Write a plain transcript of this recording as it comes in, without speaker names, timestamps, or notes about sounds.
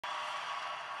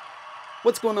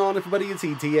What's going on, everybody? It's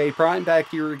ETAPRIME back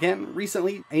here again.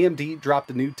 Recently, AMD dropped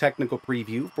a new technical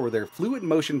preview for their Fluid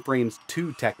Motion Frames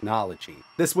 2 technology.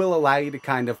 This will allow you to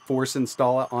kind of force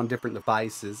install it on different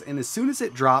devices, and as soon as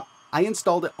it dropped, I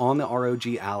installed it on the ROG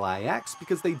Ally X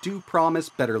because they do promise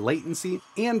better latency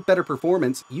and better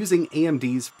performance using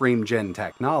AMD's frame gen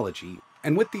technology.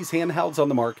 And with these handhelds on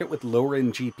the market with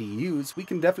lower-end GPUs, we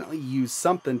can definitely use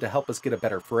something to help us get a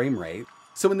better frame rate.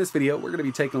 So in this video, we're going to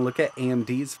be taking a look at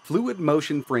AMD's Fluid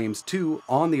Motion Frames 2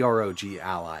 on the ROG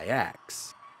Ally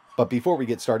X. But before we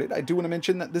get started, I do want to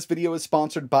mention that this video is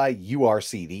sponsored by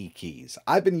URCD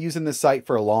I've been using this site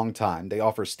for a long time. They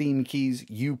offer Steam keys,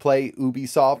 Uplay,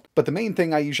 Ubisoft, but the main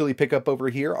thing I usually pick up over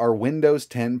here are Windows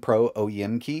 10 Pro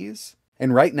OEM keys.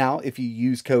 And right now, if you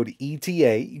use code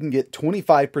ETA, you can get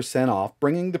 25% off,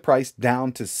 bringing the price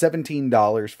down to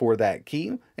 $17 for that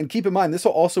key. And keep in mind, this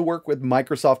will also work with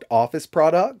Microsoft Office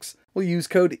products. We'll use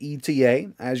code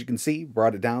ETA. As you can see,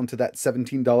 brought it down to that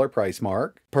 $17 price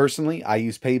mark. Personally, I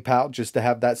use PayPal just to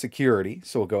have that security,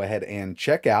 so we'll go ahead and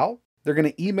check out. They're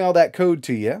going to email that code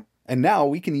to you. And now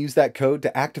we can use that code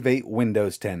to activate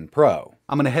Windows 10 Pro.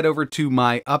 I'm going to head over to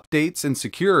my updates and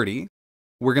security.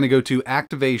 We're going to go to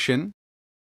activation.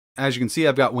 As you can see,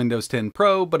 I've got Windows 10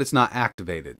 Pro, but it's not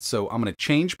activated. So I'm going to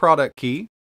change product key.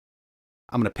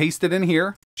 I'm going to paste it in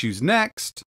here, choose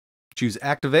next, choose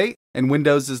activate, and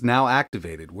Windows is now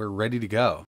activated. We're ready to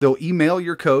go. They'll email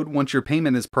your code once your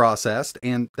payment is processed,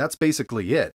 and that's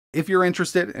basically it. If you're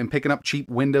interested in picking up cheap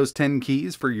Windows 10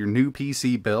 keys for your new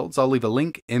PC builds, I'll leave a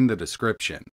link in the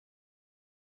description.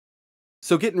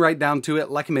 So getting right down to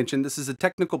it, like I mentioned, this is a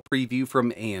technical preview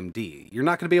from AMD. You're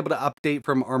not going to be able to update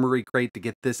from Armory Crate to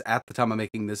get this at the time of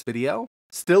making this video.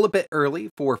 Still a bit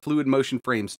early for Fluid Motion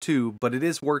Frames 2, but it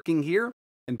is working here.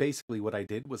 And basically what I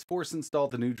did was force install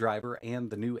the new driver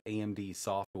and the new AMD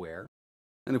software.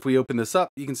 And if we open this up,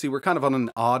 you can see we're kind of on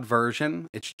an odd version.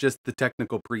 It's just the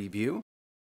technical preview.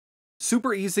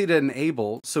 Super easy to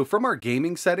enable. So from our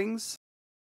gaming settings,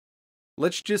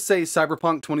 let's just say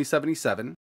Cyberpunk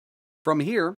 2077. From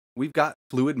here, we've got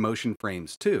Fluid Motion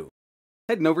Frames 2.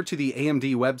 Heading over to the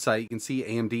AMD website, you can see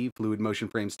AMD Fluid Motion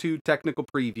Frames 2 technical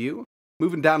preview.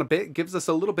 Moving down a bit gives us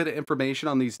a little bit of information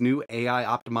on these new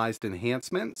AI-optimized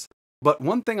enhancements. But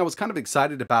one thing I was kind of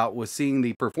excited about was seeing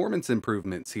the performance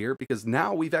improvements here, because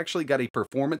now we've actually got a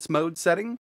performance mode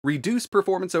setting. Reduce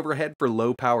performance overhead for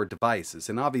low-power devices.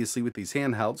 And obviously with these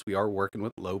handhelds, we are working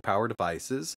with low-power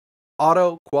devices.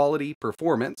 Auto quality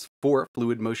performance for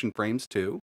Fluid Motion Frames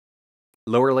 2.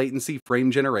 Lower latency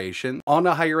frame generation on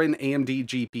a higher end AMD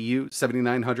GPU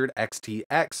 7900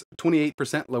 XTX,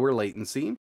 28% lower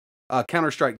latency.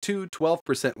 Counter-Strike 2,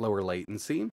 12% lower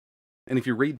latency. And if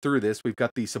you read through this, we've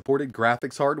got the supported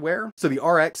graphics hardware. So the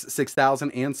RX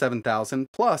 6000 and 7000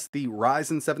 plus the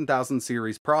Ryzen 7000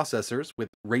 series processors with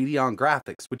Radeon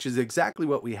graphics, which is exactly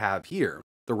what we have here.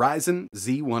 The Ryzen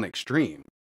Z1 Extreme.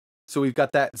 So we've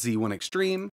got that Z1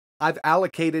 Extreme. I've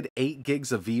allocated 8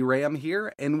 gigs of VRAM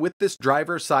here, and with this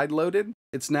driver sideloaded,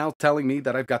 it's now telling me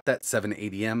that I've got that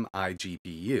 780M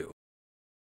iGPU.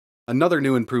 Another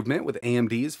new improvement with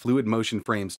AMD's Fluid Motion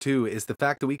Frames 2 is the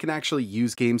fact that we can actually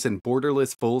use games in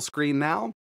borderless full screen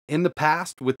now. In the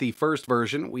past, with the first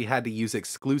version, we had to use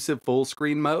exclusive full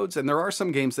screen modes, and there are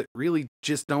some games that really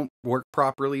just don't work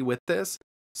properly with this,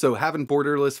 so having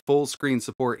borderless full screen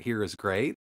support here is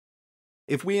great.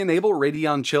 If we enable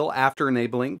Radeon Chill after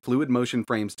enabling Fluid Motion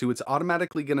Frames 2, it's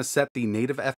automatically going to set the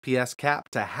native FPS cap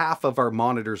to half of our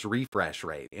monitor's refresh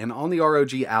rate. And on the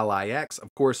ROG Ally X,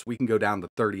 of course, we can go down to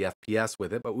 30 FPS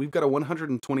with it, but we've got a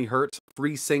 120 Hz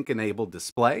FreeSync enabled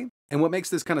display. And what makes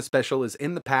this kind of special is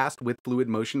in the past with Fluid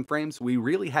Motion Frames, we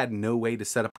really had no way to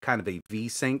set up kind of a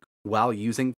V-Sync while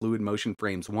using Fluid Motion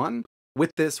Frames 1.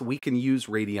 With this, we can use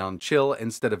Radeon Chill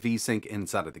instead of V-Sync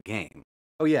inside of the game.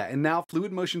 Oh yeah, and now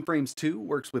Fluid Motion Frames 2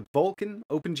 works with Vulkan,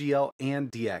 OpenGL,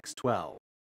 and DX12.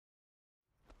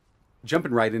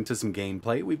 Jumping right into some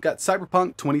gameplay, we've got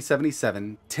Cyberpunk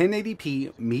 2077,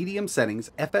 1080p, medium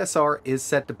settings, FSR is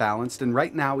set to balanced, and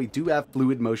right now we do have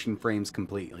Fluid Motion Frames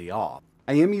completely off.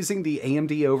 I am using the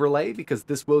AMD overlay because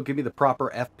this will give me the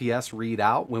proper FPS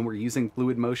readout when we're using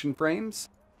Fluid Motion Frames.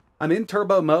 I'm in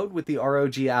turbo mode with the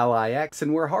ROG Ally X,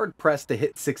 and we're hard-pressed to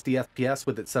hit 60 FPS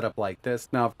with it set up like this.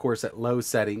 Now, of course, at low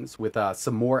settings, with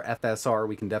some more FSR,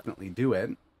 we can definitely do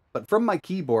it. But from my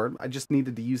keyboard, I just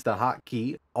needed to use the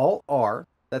hotkey Alt-R.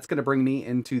 That's going to bring me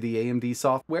into the AMD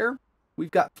software. We've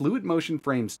got Fluid Motion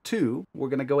Frames 2. We're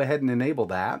going to go ahead and enable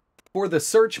that. For the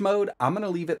search mode, I'm going to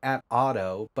leave it at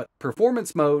auto, but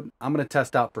performance mode, I'm going to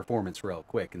test out performance real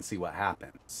quick and see what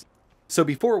happens. So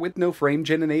before, with no frame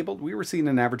gen enabled, we were seeing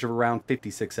an average of around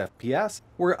 56 FPS.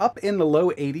 We're up in the low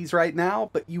 80s right now,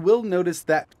 but you will notice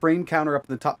that frame counter up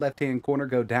in the top left-hand corner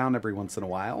go down every once in a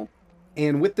while.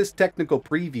 And with this technical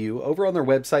preview, over on their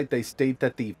website, they state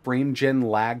that the frame gen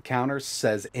lag counter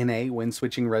says NA when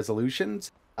switching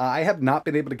resolutions. I have not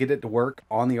been able to get it to work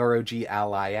on the ROG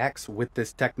Ally X with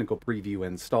this technical preview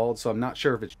installed, so I'm not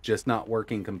sure if it's just not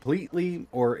working completely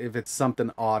or if it's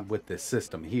something odd with this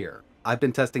system here. I've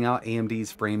been testing out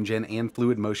AMD's frame gen and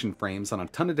fluid motion frames on a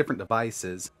ton of different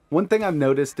devices. One thing I've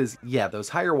noticed is, yeah, those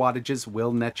higher wattages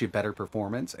will net you better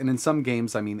performance, and in some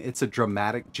games, I mean, it's a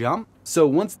dramatic jump. So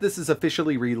once this is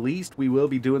officially released, we will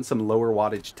be doing some lower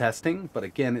wattage testing, but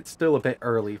again, it's still a bit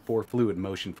early for fluid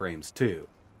motion frames too.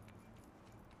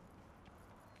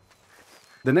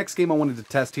 The next game I wanted to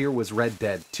test here was Red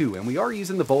Dead 2, and we are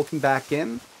using the Vulkan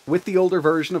backend. With the older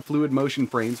version of fluid motion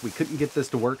frames, we couldn't get this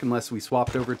to work unless we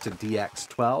swapped over to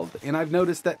DX12, and I've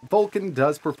noticed that Vulkan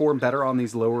does perform better on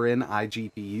these lower-end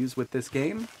iGPUs with this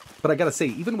game. But I gotta say,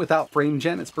 even without frame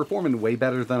gen, it's performing way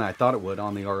better than I thought it would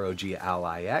on the ROG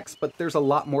Ally X, but there's a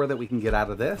lot more that we can get out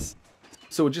of this.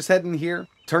 So we'll just head in here,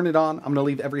 turn it on. I'm gonna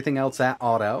leave everything else at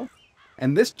auto.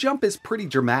 And this jump is pretty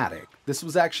dramatic. This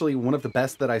was actually one of the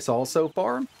best that I saw so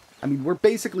far. I mean, we're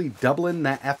basically doubling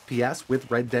that FPS with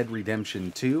Red Dead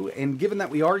Redemption 2, and given that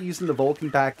we are using the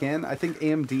Vulkan backend, I think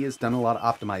AMD has done a lot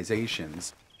of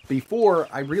optimizations. Before,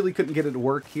 I really couldn't get it to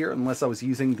work here unless I was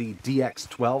using the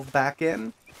DX12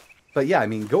 backend. But yeah, I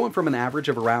mean, going from an average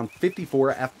of around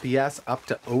 54 FPS up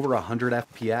to over 100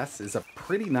 FPS is a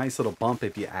pretty nice little bump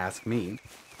if you ask me.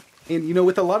 And you know,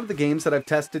 with a lot of the games that I've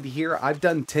tested here, I've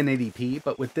done 1080p,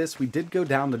 but with this, we did go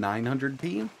down to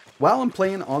 900p. While I'm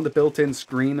playing on the built-in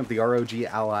screen of the ROG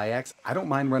Ally X, I don't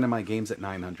mind running my games at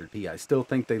 900p. I still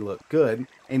think they look good,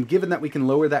 and given that we can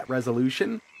lower that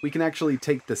resolution, we can actually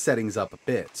take the settings up a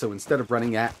bit. So instead of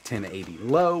running at 1080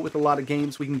 low with a lot of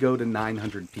games, we can go to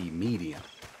 900p medium.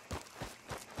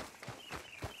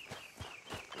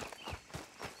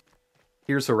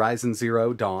 Here's Horizon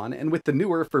Zero Dawn, and with the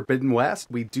newer Forbidden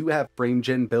West, we do have frame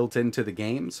gen built into the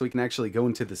game, so we can actually go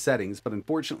into the settings, but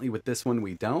unfortunately with this one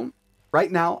we don't. Right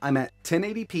now, I'm at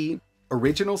 1080p,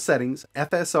 original settings,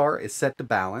 FSR is set to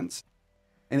balance,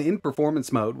 and in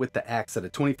performance mode with the X at a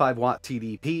 25 watt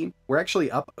TDP, we're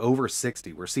actually up over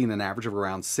 60. We're seeing an average of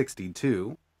around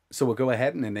 62. So we'll go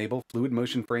ahead and enable fluid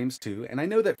motion frames too, and I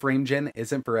know that frame gen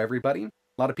isn't for everybody.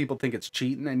 A lot of people think it's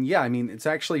cheating, and yeah, I mean, it's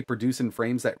actually producing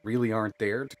frames that really aren't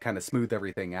there to kind of smooth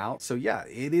everything out. So yeah,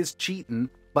 it is cheating.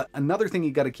 But another thing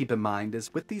you got to keep in mind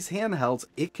is with these handhelds,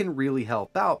 it can really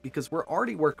help out because we're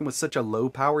already working with such a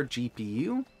low-powered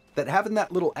GPU that having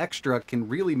that little extra can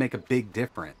really make a big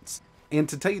difference. And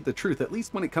to tell you the truth, at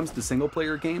least when it comes to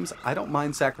single-player games, I don't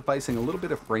mind sacrificing a little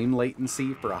bit of frame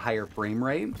latency for a higher frame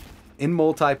rate. In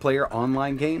multiplayer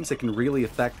online games, it can really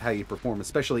affect how you perform,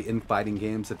 especially in fighting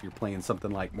games if you're playing something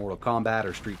like Mortal Kombat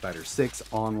or Street Fighter 6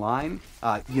 online.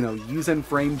 You know, using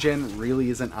frame gen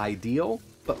really isn't ideal,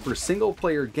 but for single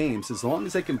player games, as long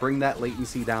as they can bring that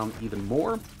latency down even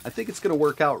more, I think it's going to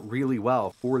work out really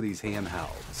well for these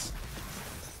handhelds.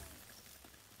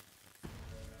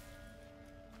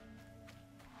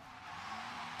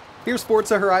 Here's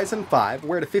Forza Horizon 5.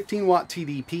 We're at a 15 watt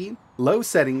TDP, low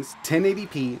settings,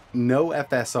 1080p, no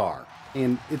FSR.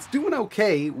 And it's doing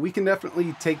okay. We can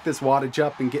definitely take this wattage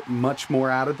up and get much more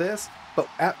out of this. But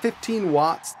at 15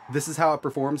 watts, this is how it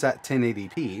performs at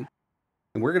 1080p.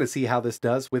 And we're going to see how this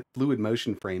does with fluid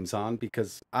motion frames on,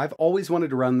 because I've always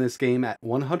wanted to run this game at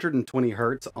 120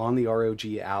 Hz on the ROG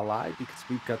Ally because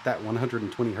we've got that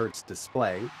 120 Hz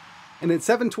display. And at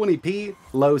 720p,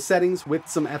 low settings with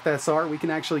some FSR, we can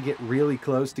actually get really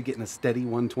close to getting a steady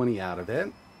 120 out of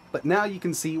it. But now you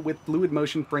can see with fluid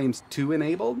motion frames 2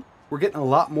 enabled, we're getting a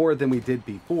lot more than we did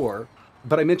before.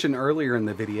 But I mentioned earlier in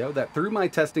the video that through my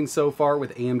testing so far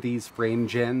with AMD's frame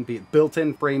gen, be it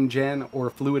built-in frame gen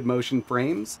or fluid motion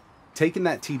frames, taking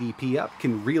that TDP up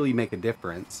can really make a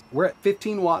difference. We're at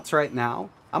 15 watts right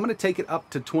now. I'm going to take it up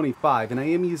to 25, and I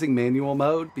am using manual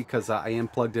mode because I am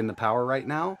plugged into power right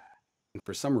now. And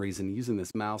for some reason, using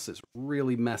this mouse is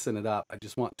really messing it up. I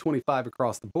just want 25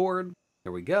 across the board.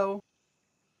 There we go.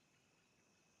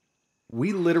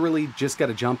 We literally just got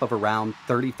a jump of around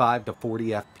 35 to 40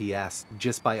 FPS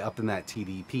just by upping that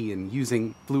TDP and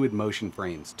using fluid motion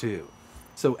frames too.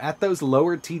 So at those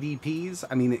lower TDPs,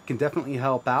 I mean, it can definitely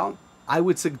help out. I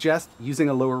would suggest using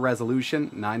a lower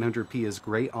resolution. 900p is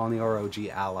great on the ROG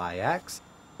Ally X.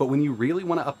 But when you really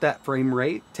want to up that frame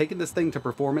rate, taking this thing to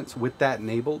performance with that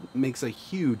enabled makes a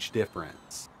huge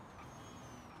difference.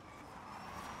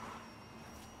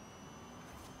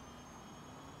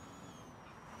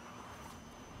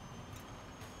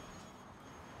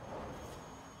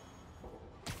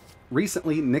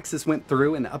 Recently, Nixxes went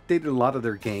through and updated a lot of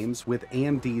their games with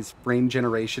AMD's frame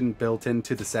generation built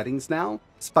into the settings now.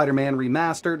 SpiderMan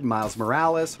Remastered, Miles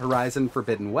Morales, Horizon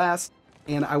Forbidden West,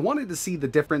 and I wanted to see the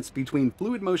difference between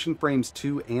Fluid Motion Frames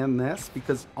 2 and this,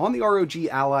 because on the ROG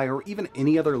Ally or even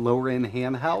any other lower-end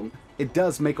handheld, it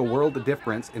does make a world of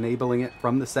difference enabling it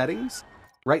from the settings.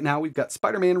 Right now we've got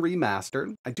SpiderMan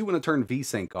Remastered. I do want to turn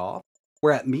VSync off.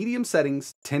 We're at medium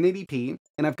settings, 1080p,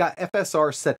 and I've got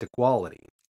FSR set to quality.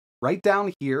 Right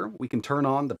down here, we can turn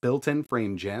on the built-in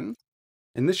frame gen,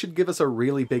 and this should give us a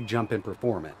really big jump in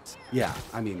performance. Yeah,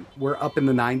 I mean, we're up in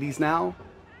the 90s now,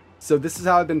 so this is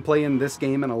how I've been playing this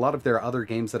game and a lot of their other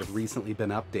games that have recently been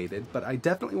updated, but I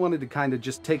definitely wanted to kind of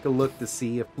just take a look to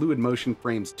see if Fluid Motion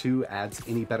Frames 2 adds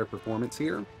any better performance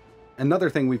here.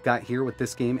 Another thing we've got here with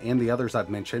this game and the others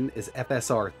I've mentioned is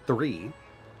FSR 3.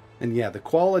 And yeah, the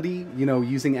quality,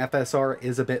 using FSR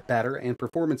is a bit better, and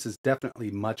performance is definitely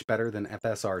much better than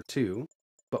FSR 2.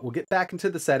 But we'll get back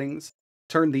into the settings,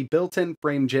 turn the built-in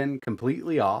frame gen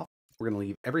completely off. We're going to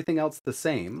leave everything else the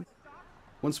same.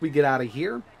 Once we get out of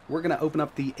here, we're going to open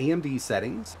up the AMD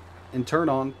settings and turn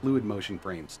on Fluid Motion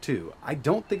Frames 2. I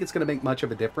don't think it's going to make much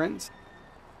of a difference.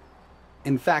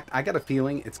 In fact, I got a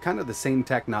feeling it's kind of the same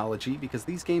technology because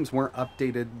these games weren't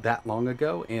updated that long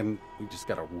ago and we just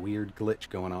got a weird glitch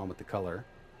going on with the color.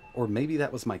 Or maybe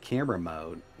that was my camera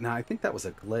mode. No, I think that was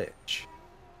a glitch.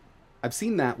 I've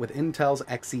seen that with Intel's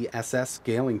XeSS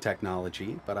scaling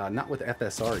technology, but not with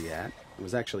FSR yet. It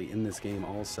was actually in this game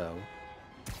also.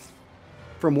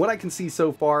 From what I can see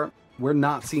so far, we're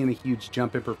not seeing a huge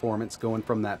jump in performance going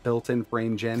from that built-in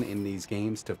frame gen in these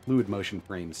games to Fluid Motion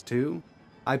Frames 2.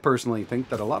 I personally think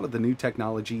that a lot of the new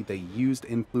technology they used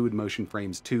in Fluid Motion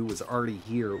Frames 2 was already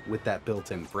here with that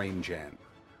built-in frame gen.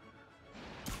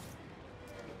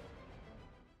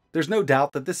 There's no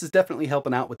doubt that this is definitely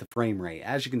helping out with the frame rate.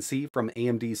 As you can see from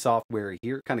AMD software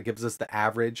here, kind of gives us the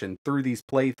average, and through these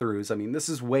playthroughs, I mean, this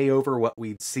is way over what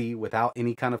we'd see without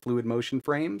any kind of fluid motion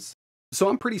frames. So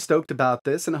I'm pretty stoked about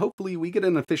this, and hopefully we get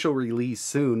an official release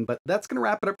soon, but that's going to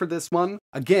wrap it up for this one.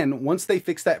 Again, once they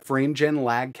fix that frame gen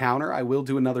lag counter, I will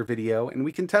do another video, and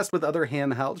we can test with other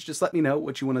handhelds. Just let me know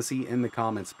what you want to see in the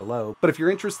comments below. But if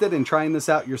you're interested in trying this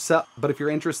out yourself,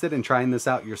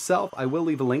 I will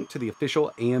leave a link to the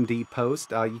official AMD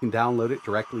post. You can download it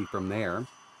directly from there.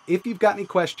 If you've got any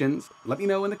questions, let me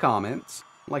know in the comments.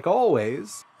 Like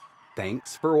always,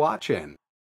 thanks for watching.